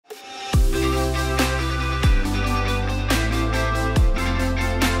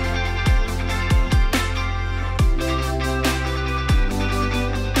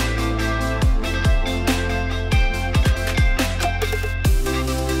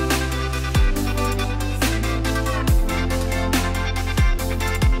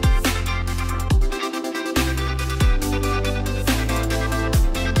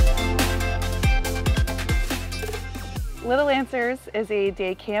Airs is a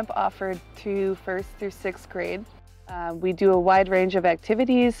day camp offered to 1st through 6th grade. We do a wide range of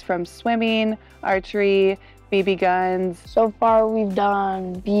activities from swimming, archery, BB guns. So far we've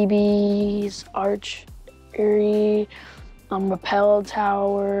done BBs, archery, rappel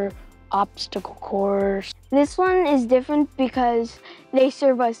tower, obstacle course. This one is different because they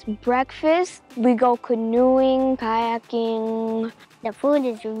serve us breakfast. We go canoeing, kayaking. The food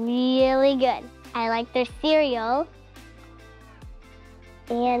is really good. I like their cereal.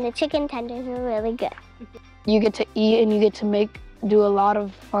 And the chicken tenders are really good. You get to eat and you get to do a lot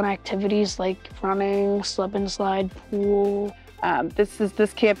of fun activities like running, slip and slide, pool.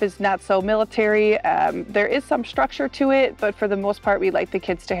 This camp is not so military. There is some structure to it, but for the most part, we like the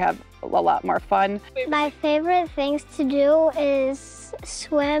kids to have a lot more fun. My favorite things to do is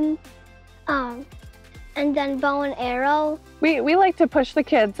swim, and then bow and arrow. We like to push the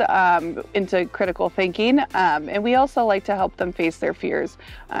kids into critical thinking, and we also like to help them face their fears.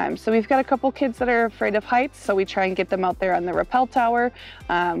 So we've got a couple kids that are afraid of heights, so we try and get them out there on the rappel tower.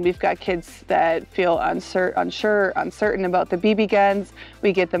 We've got kids that feel uncertain about the BB guns.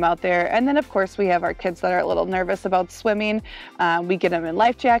 We get them out there, and then of course we have our kids that are a little nervous about swimming. We get them in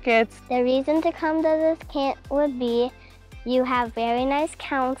life jackets. The reason to come to this camp would be you have very nice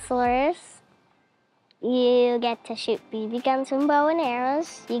counselors. You get to shoot BB guns and bow and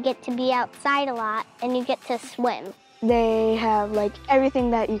arrows. You get to be outside a lot, and you get to swim. They have like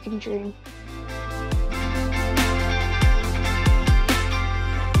everything that you can dream.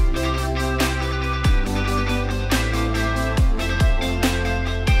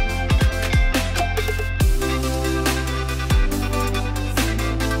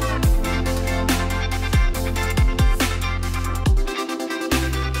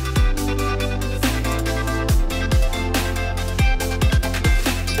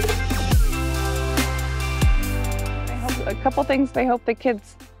 A couple things I hope the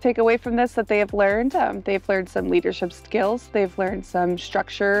kids take away from this that they have learned. They've learned some leadership skills. They've learned some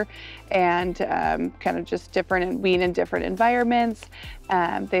structure and kind of just being in different environments.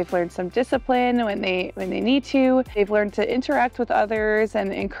 They've learned some discipline when they need to. They've learned to interact with others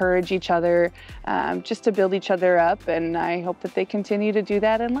and encourage each other, just to build each other up. And I hope that they continue to do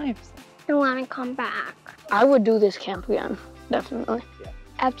that in life. I want to come back. I would do this camp again, definitely.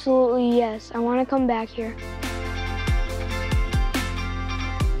 Absolutely, yes. I want to come back here.